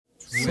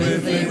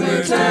Swiftly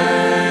we're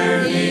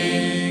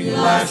turning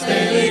life's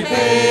daily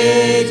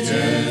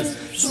pages.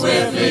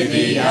 Swiftly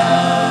the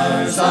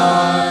hours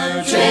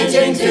are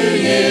changing to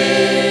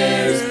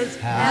years.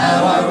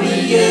 How are we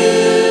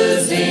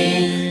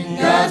using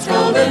God's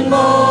golden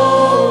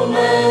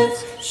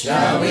moments?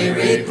 Shall we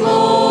reap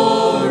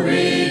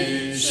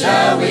glory?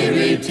 Shall we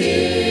reap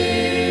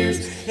tears?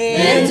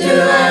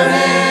 Into our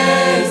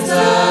hands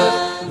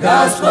the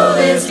gospel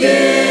is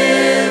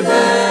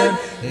given.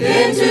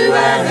 Into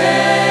our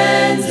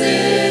hands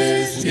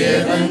is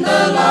given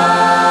the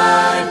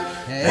light.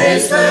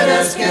 Haste, let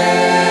us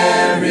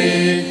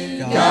carry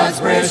God's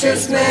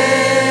precious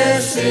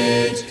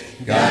message,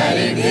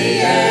 guiding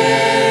the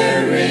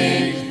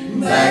erring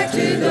back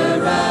to the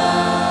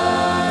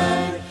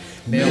right.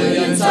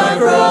 Millions are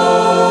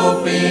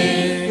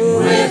groping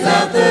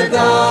without the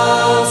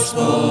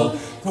gospel.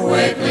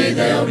 Quickly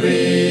they'll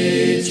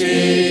reach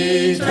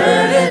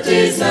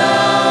eternity's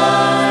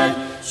night.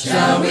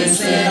 Shall we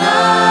sit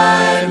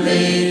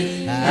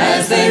idly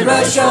as they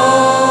rush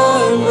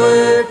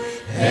onward?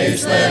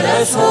 Haste, let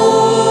us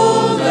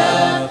hold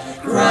out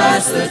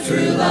Christ the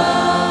true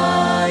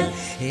light.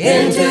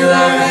 Into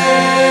our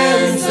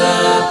hands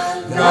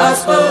the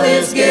gospel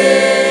is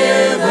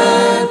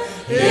given.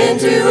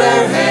 Into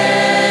our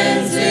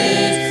hands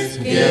is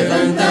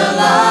given the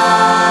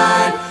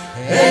light.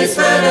 Haste,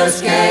 let us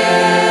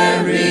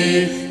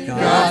carry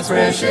God's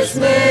precious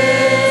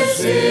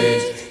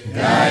message,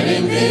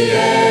 guiding the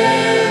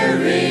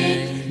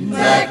erring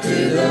back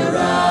to the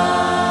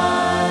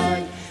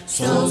right.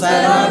 Souls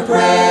that are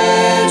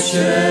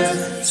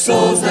precious,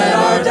 souls that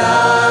are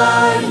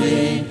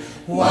dying,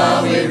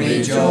 while we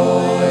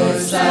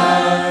rejoice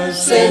our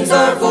sins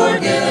are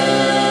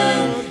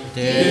forgiven.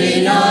 Did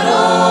he not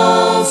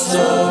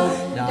also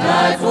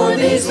die for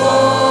these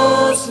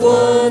lost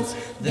ones?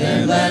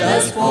 Then let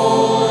us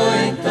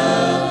point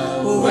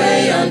the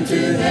way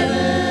unto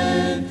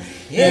heaven.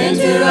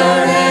 Into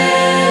our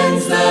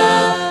hands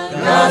the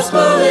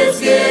gospel is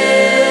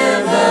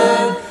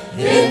given.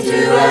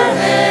 Into our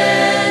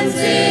hands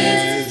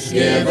is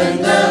given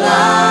the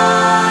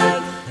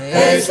light.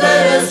 Haste,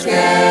 let us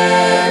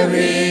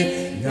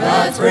carry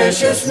God's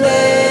precious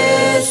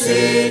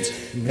message,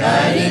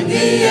 guiding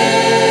the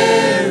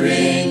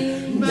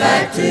erring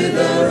back to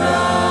the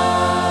right.